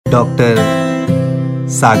Doctor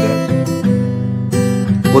सागर।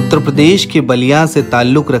 उत्तर प्रदेश के बलिया से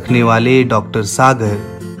ताल्लुक रखने वाले डॉक्टर सागर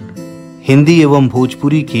हिंदी एवं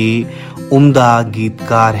भोजपुरी के उम्दा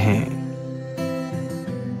गीतकार हैं।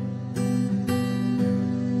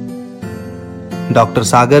 डॉक्टर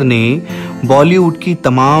सागर ने बॉलीवुड की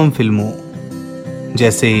तमाम फिल्मों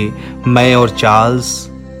जैसे मैं और Charles,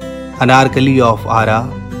 Anarkali of Ara,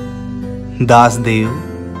 दासदेव,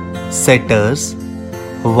 setters,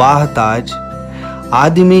 वाह ताज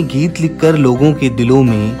आदि में गीत लिखकर लोगों के दिलों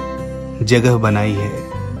में जगह बनाई है।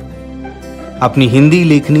 अपनी हिंदी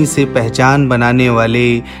लेखनी से पहचान बनाने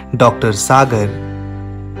वाले डॉक्टर सागर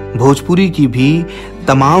भोजपुरी की भी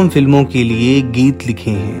तमाम फिल्मों के लिए गीत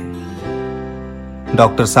लिखे हैं।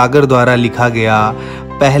 डॉक्टर सागर द्वारा लिखा गया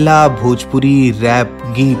पहला भोजपुरी रैप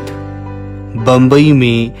गीत बंबई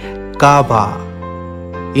में काबा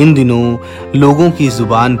इन दिनों लोगों की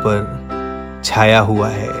जुबान पर छाया हुआ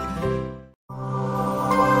है।